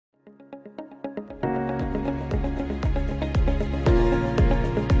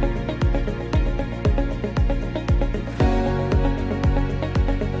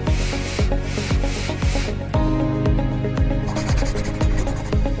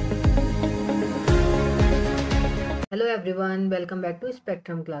Hello everyone, welcome back to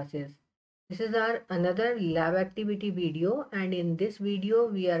Spectrum classes. This is our another lab activity video, and in this video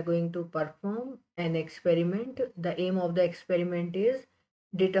we are going to perform an experiment. The aim of the experiment is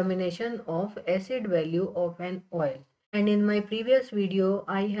determination of acid value of an oil. And in my previous video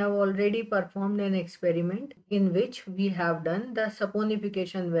I have already performed an experiment in which we have done the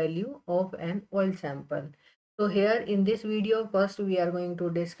saponification value of an oil sample. So here in this video, first we are going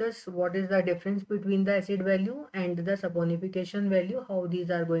to discuss what is the difference between the acid value and the saponification value, how these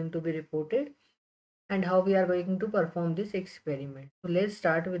are going to be reported, and how we are going to perform this experiment. So let's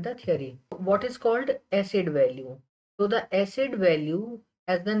start with the theory. What is called acid value? So the acid value,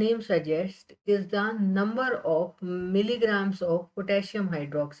 as the name suggests, is the number of milligrams of potassium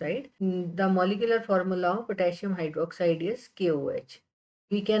hydroxide. The molecular formula of potassium hydroxide is KOH.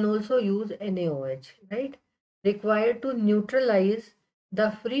 We can also use NaOH, right? Required to neutralize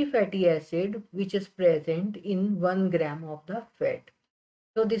the free fatty acid which is present in 1 gram of the fat.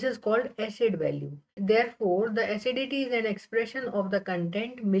 So this is called acid value. Therefore, the acidity is an expression of the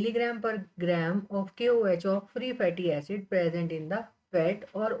content milligram per gram of KOH of free fatty acid present in the fat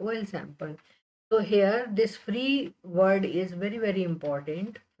or oil sample. So here this free word is very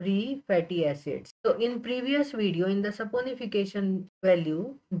important, free fatty acids. So in previous video, in the saponification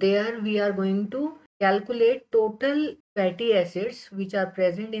value, there we are going to calculate total fatty acids which are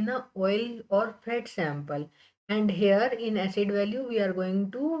present in a oil or fat sample. And here in acid value, we are going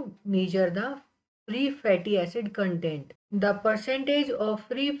to measure the free fatty acid content. The percentage of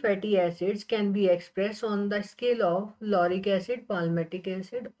free fatty acids can be expressed on the scale of lauric acid, palmitic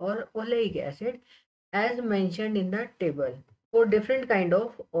acid or oleic acid as mentioned in the table for different kind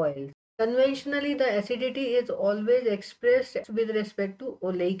of oils. Conventionally, the acidity is always expressed with respect to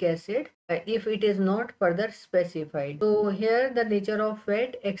oleic acid if it is not further specified. So here the nature of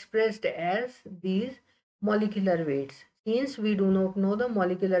fat expressed as these molecular weights. Since we do not know the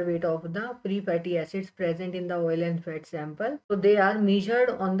molecular weight of the free fatty acids present in the oil and fat sample, so they are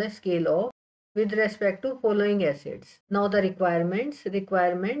measured on the scale of with respect to following acids. Now the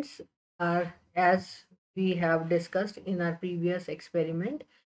requirements are as we have discussed in our previous experiment.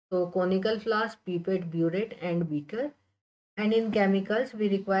 So conical flask, pipette, burette and beaker. And in chemicals we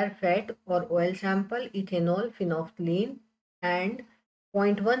require fat or oil sample, ethanol, phenolphthalein and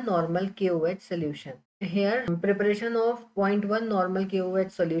 0.1 normal KOH solution. Here preparation of 0.1 normal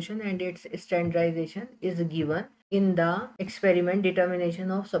KOH solution and its standardization is given in the experiment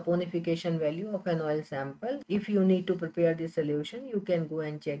determination of saponification value of an oil sample. If you need to prepare this solution, you can go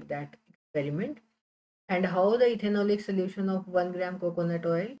and check that experiment. And how the ethanolic solution of 1 gram coconut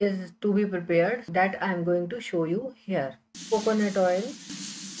oil is to be prepared, that I am going to show you here. Coconut oil.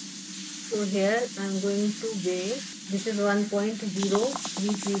 So here I am going to weigh, this is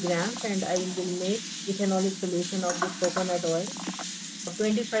 1.033 grams and I will make ethanolic solution of this coconut oil.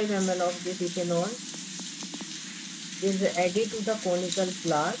 25 ml of this ethanol is added to the conical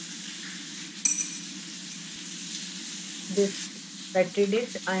flask. This petri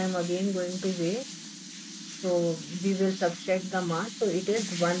dish I am again going to weigh. So we will subtract the mass. So it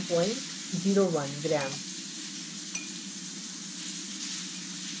is 1.01 gram.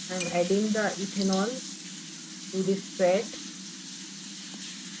 I am adding the ethanol to this fat.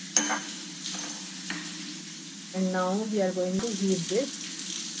 And now we are going to heat this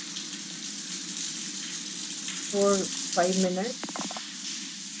for 5 minutes.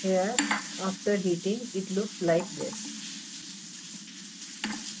 Here after heating it looks like this.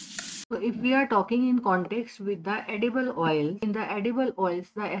 So if we are talking in context with the edible oils, in the edible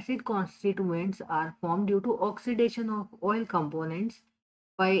oils, the acid constituents are formed due to oxidation of oil components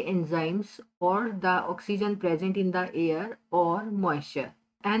by enzymes or the oxygen present in the air or moisture.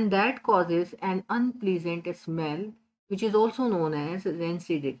 And that causes an unpleasant smell, which is also known as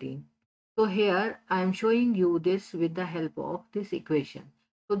rancidity. So here I am showing you this with the help of this equation.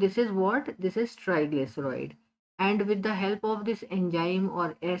 So this is what? This is triglyceride. And with the help of this enzyme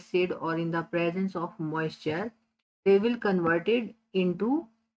or acid or in the presence of moisture, they will convert it into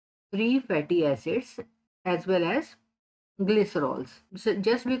free fatty acids as well as glycerols. So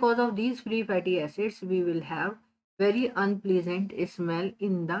just because of these free fatty acids, we will have very unpleasant smell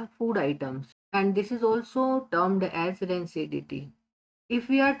in the food items. And this is also termed as rancidity. If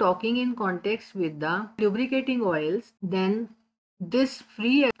we are talking in context with the lubricating oils, then these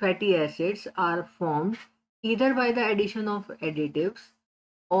free fatty acids are formed either by the addition of additives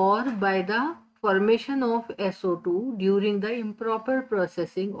or by the formation of SO2 during the improper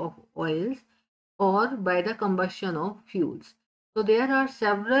processing of oils or by the combustion of fuels. So there are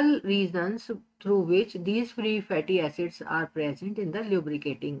several reasons through which these free fatty acids are present in the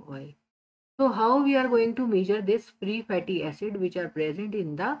lubricating oil. So how we are going to measure this free fatty acid which are present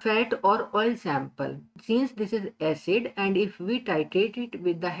in the fat or oil sample? Since this is acid, and if we titrate it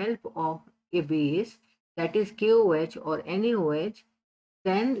with the help of a base, that is KOH or NaOH,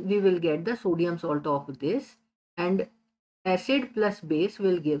 then we will get the sodium salt of this, and acid plus base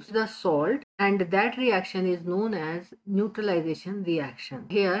will give the salt, and that reaction is known as neutralization reaction.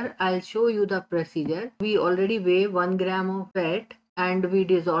 Here I'll show you the procedure. We already weigh 1 gram of fat and we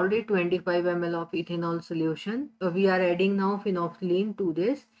dissolved it 25 ml of ethanol solution. We are adding now phenolphthalein to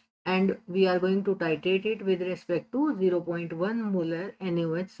this, and we are going to titrate it with respect to 0.1 molar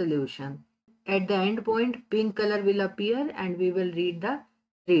NaOH solution. At the end point, pink color will appear and we will read the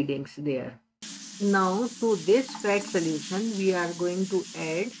readings there. Now to this fat solution we are going to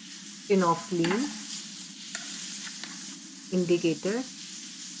add phenolphthalein indicator.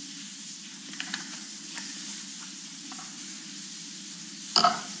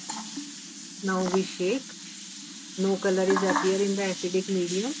 Now we shake. No color is appear in the acidic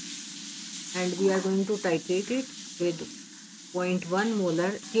medium, and we are going to titrate it with 0.1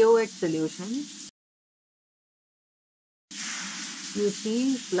 molar KOH solution. You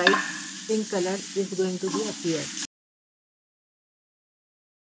see light pink color is going to be appear.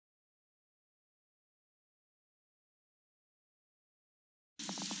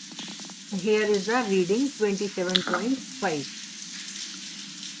 Here is the reading 27.5.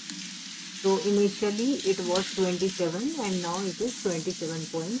 So initially it was 27 and now it is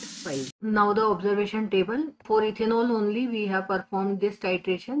 27.5. Now the observation table. For ethanol only we have performed this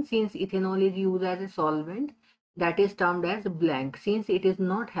titration, since ethanol is used as a solvent that is termed as blank, since it is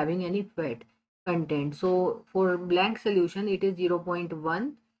not having any fat content. So for blank solution it is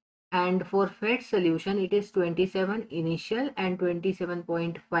 0.1, and for fat solution it is 27 initial and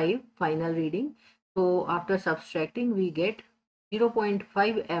 27.5 final reading. So after subtracting we get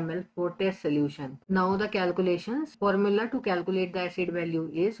 0.5 ml for test solution. Now the calculations. Formula to calculate the acid value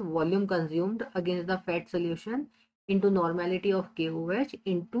is volume consumed against the fat solution into normality of KOH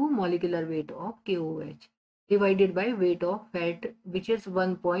into molecular weight of KOH divided by weight of fat, which is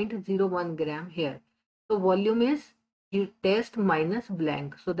 1.01 gram here. So volume is test minus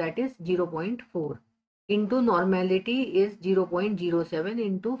blank, so that is 0.4. Into normality is 0.07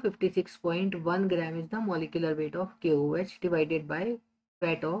 into 56.1 gram is the molecular weight of KOH divided by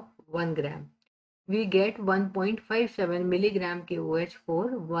fat of 1 gram. We get 1.57 milligram KOH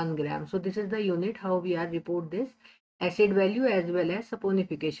for 1 gram. So this is the unit how we are report this acid value as well as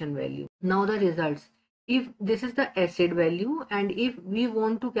saponification value. Now the results. If this is the acid value, and if we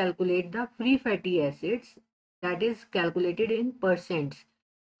want to calculate the free fatty acids, that is calculated in percents.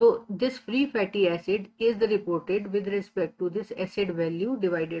 So this free fatty acid is the reported with respect to this acid value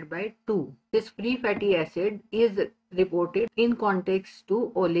divided by 2. This free fatty acid is reported in context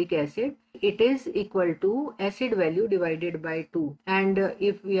to oleic acid. It is equal to acid value divided by 2. And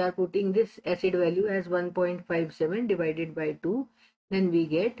if we are putting this acid value as 1.57 divided by 2, then we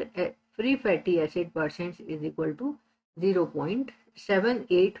get free fatty acid percent is equal to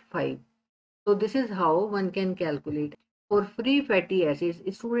 0.785. So this is how one can calculate. For free fatty acids,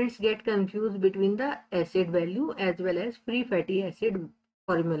 students get confused between the acid value as well as free fatty acid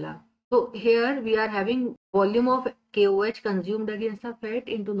formula. So here we are having volume of KOH consumed against the fat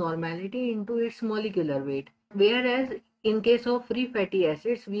into normality into its molecular weight. Whereas in case of free fatty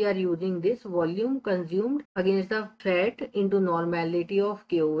acids, we are using this volume consumed against the fat into normality of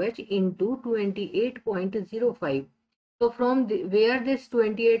KOH into 28.05. So from where this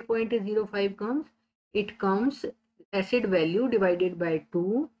 28.05 comes, it comes acid value divided by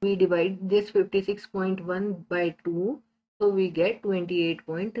 2. We divide this 56.1 by 2. So we get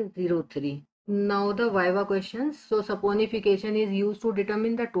 28.03. Now the Viva questions. So saponification is used to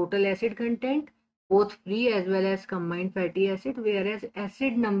determine the total acid content, both free as well as combined fatty acid, whereas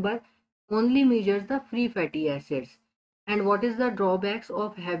acid number only measures the free fatty acids. And what is the drawbacks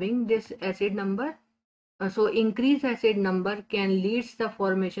of having this acid number? So increased acid number can lead the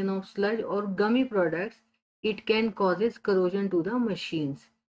formation of sludge or gummy products. It can causes corrosion to the machines.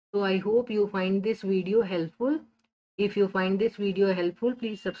 So I hope you find this video helpful. If you find this video helpful,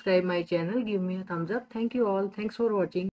 please subscribe my channel, give me a thumbs up. Thank you all. Thanks for watching.